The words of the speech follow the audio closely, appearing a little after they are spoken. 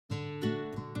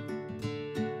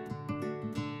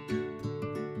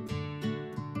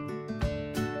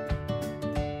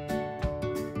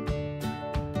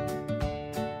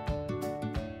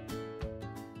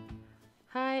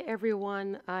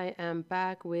everyone, I am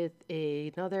back with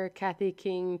another Kathy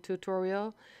King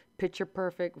tutorial, Picture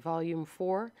Perfect Volume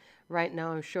 4. Right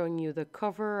now I'm showing you the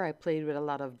cover. I played with a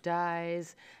lot of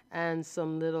dies and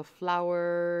some little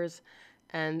flowers,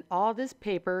 and all this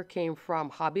paper came from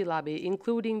Hobby Lobby,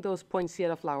 including those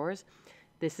poinsettia flowers.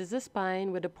 This is the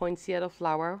spine with a poinsettia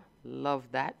flower, love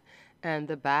that. And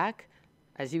the back,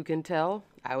 as you can tell,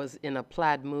 I was in a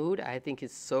plaid mood. I think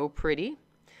it's so pretty.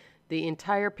 The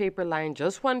entire paper line,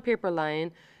 just one paper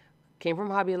line, came from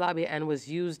Hobby Lobby and was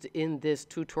used in this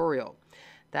tutorial.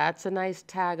 That's a nice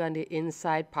tag on the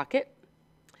inside pocket.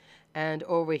 And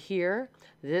over here,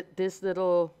 this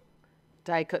little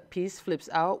die cut piece flips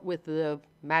out with the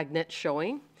magnet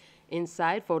showing.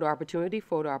 Inside, photo opportunity,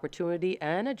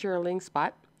 and a journaling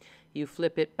spot. You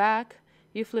flip it back,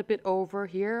 you flip it over.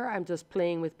 Here, I'm just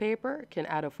playing with paper, can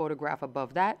add a photograph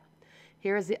above that.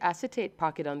 Here is the acetate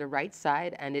pocket on the right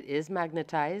side, and it is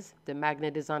magnetized. The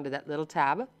magnet is under that little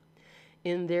tab.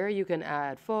 In there, you can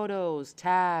add photos,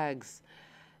 tags,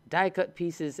 die cut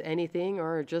pieces, anything,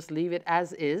 or just leave it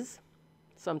as is.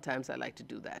 Sometimes I like to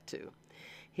do that too.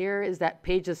 Here is that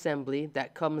page assembly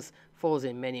that folds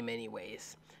in many, many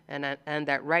ways. And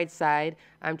that right side,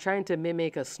 I'm trying to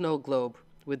mimic a snow globe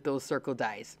with those circle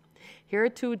dies. Here are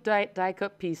two die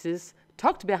cut pieces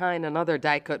tucked behind another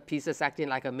die cut piece that's acting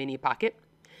like a mini pocket.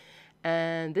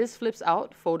 And this flips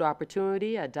out, photo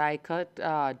opportunity, a die cut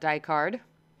die card,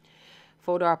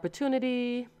 photo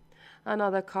opportunity,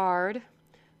 another card,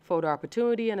 photo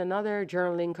opportunity, and another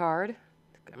journaling card.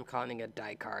 I'm calling it a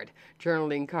die card,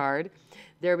 journaling card.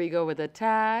 There we go with a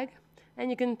tag, and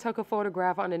you can tuck a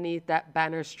photograph underneath that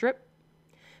banner strip,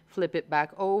 flip it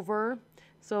back over.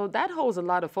 So that holds a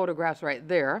lot of photographs right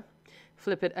there.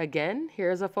 Flip it again.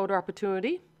 Here's a photo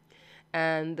opportunity.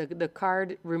 And the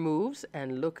card removes.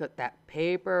 And look at that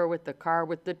paper with the card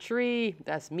with the tree.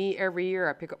 That's me every year.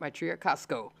 I pick up my tree at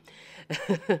Costco.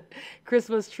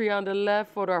 Christmas tree on the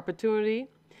left, photo opportunity.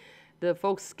 The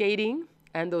folks skating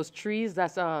and those trees,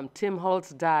 that's Tim Holtz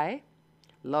die.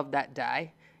 Love that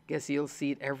die. Guess you'll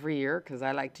see it every year because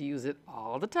I like to use it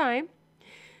all the time.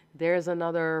 There's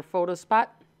another photo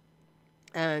spot.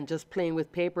 And just playing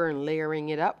with paper and layering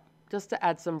it up just to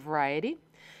add some variety.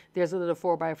 There's a little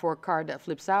 4x4 card that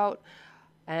flips out.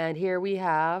 And here we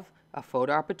have a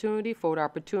photo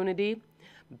opportunity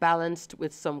balanced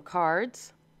with some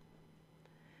cards.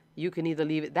 You can either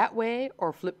leave it that way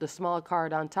or flip the small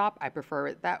card on top. I prefer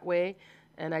it that way.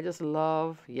 And I just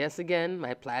love, yes again,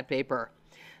 my plaid paper.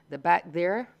 The back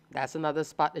there, that's another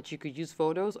spot that you could use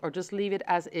photos or just leave it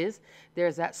as is.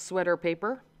 There's that sweater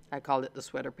paper. I call it the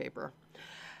sweater paper.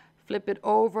 Flip it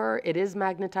over. It is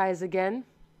magnetized again.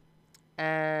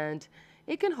 And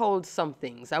it can hold some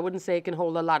things. I wouldn't say it can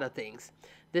hold a lot of things.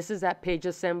 This is that page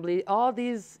assembly.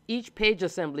 Each page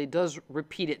assembly does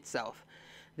repeat itself.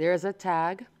 There's a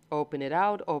tag. Open it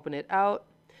out.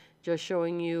 Just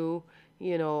showing you,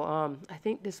 I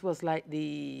think this was like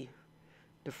the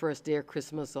first day of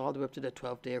Christmas all the way up to the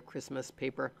 12th day of Christmas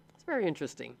paper. It's very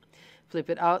interesting. Flip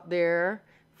it out there.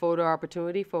 Photo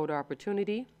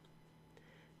opportunity.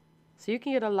 So you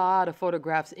can get a lot of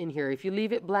photographs in here. If you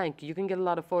leave it blank, you can get a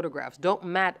lot of photographs. Don't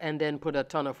mat and then put a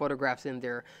ton of photographs in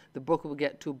there. The book will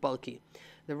get too bulky.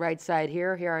 The right side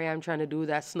here I am trying to do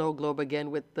that snow globe again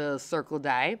with the circle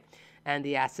die and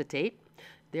the acetate.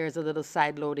 There's a little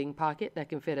side loading pocket that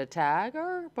can fit a tag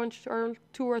or a bunch or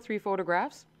 2 or 3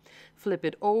 photographs. Flip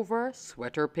it over,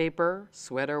 sweater paper,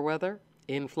 sweater weather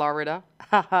in Florida.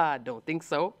 Haha, don't think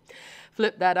so.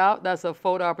 Flip that out. That's a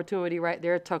photo opportunity right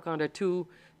there, tuck under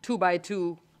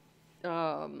 2x2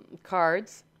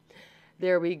 cards.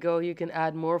 There we go. You can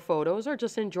add more photos or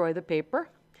just enjoy the paper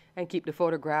and keep the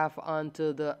photograph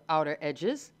onto the outer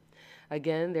edges.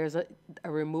 Again, there's a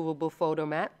removable photo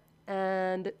mat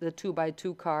and the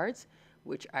 2x2 cards,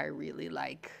 which I really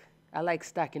like. I like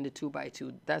stacking the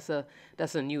 2x2.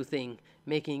 That's a new thing,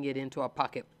 making it into a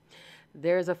pocket.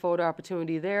 There's a photo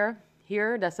opportunity there.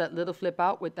 Here, that's that little flip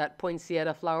out with that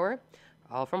poinsettia flower,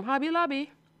 all from Hobby Lobby.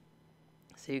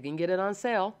 So you can get it on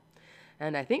sale.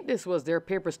 And I think this was their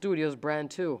Paper Studios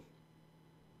brand too,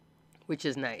 which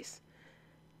is nice.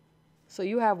 So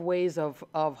you have ways of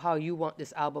how you want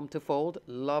this album to fold.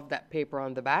 Love that paper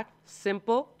on the back.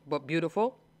 Simple, but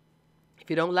beautiful. If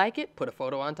you don't like it, put a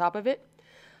photo on top of it.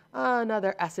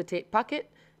 Another acetate pocket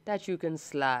that you can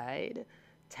slide.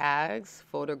 Tags,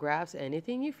 photographs,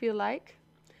 anything you feel like.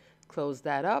 Close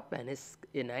that up and it's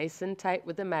nice and tight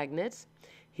with the magnets.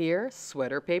 Here,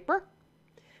 sweater paper.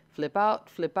 Flip out.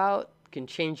 Can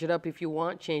change it up if you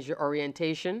want, change your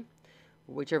orientation.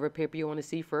 Whichever paper you want to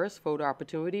see first. Photo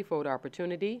opportunity.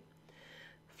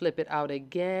 Flip it out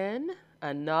again.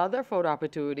 Another photo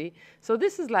opportunity. So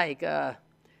this is like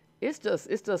it's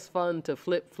just fun to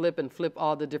flip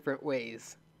all the different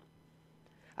ways.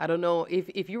 I don't know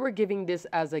if you were giving this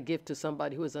as a gift to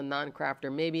somebody who is a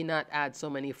non-crafter, maybe not add so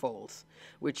many folds,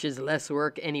 which is less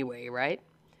work anyway, right?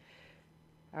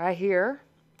 Right here,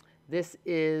 this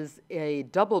is a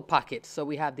double pocket. So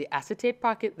we have the acetate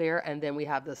pocket there, and then we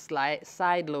have the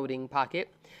side loading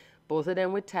pocket. Both of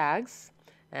them with tags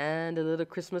and a little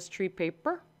Christmas tree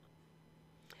paper.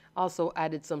 Also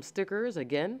added some stickers,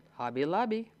 again, Hobby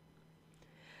Lobby.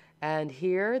 And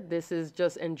here, this is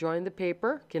just enjoying the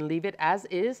paper. Can leave it as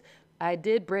is. I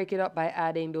did break it up by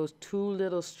adding those two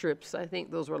little strips. I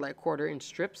think those were like 1/4-inch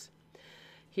strips.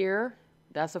 Here,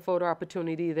 that's a photo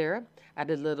opportunity there.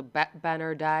 Added a little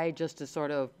banner die just to sort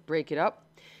of break it up.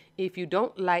 If you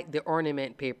don't like the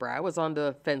ornament paper, I was on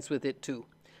the fence with it too.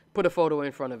 Put a photo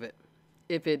in front of it.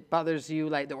 If it bothers you,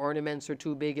 like the ornaments are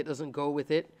too big, it doesn't go with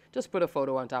it, just put a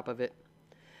photo on top of it.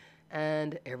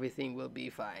 And everything will be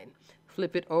fine.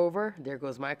 Flip it over. There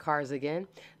goes my cars again.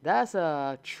 That's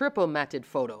a triple matted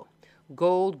photo.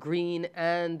 Gold, green,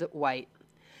 and white.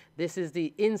 This is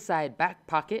the inside back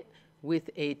pocket with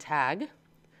a tag.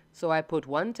 So I put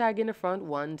one tag in the front,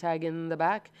 one tag in the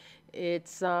back.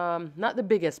 It's not the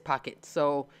biggest pocket,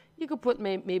 so you could put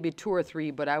maybe 2 or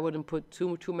 3, but I wouldn't put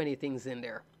too many things in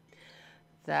there.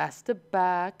 That's the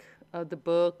back of the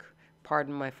book.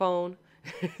 Pardon my phone.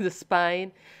 The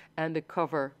spine and the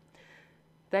cover.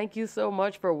 Thank you so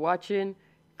much for watching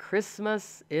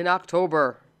Christmas in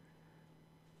October.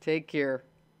 Take care.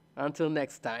 Until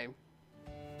next time.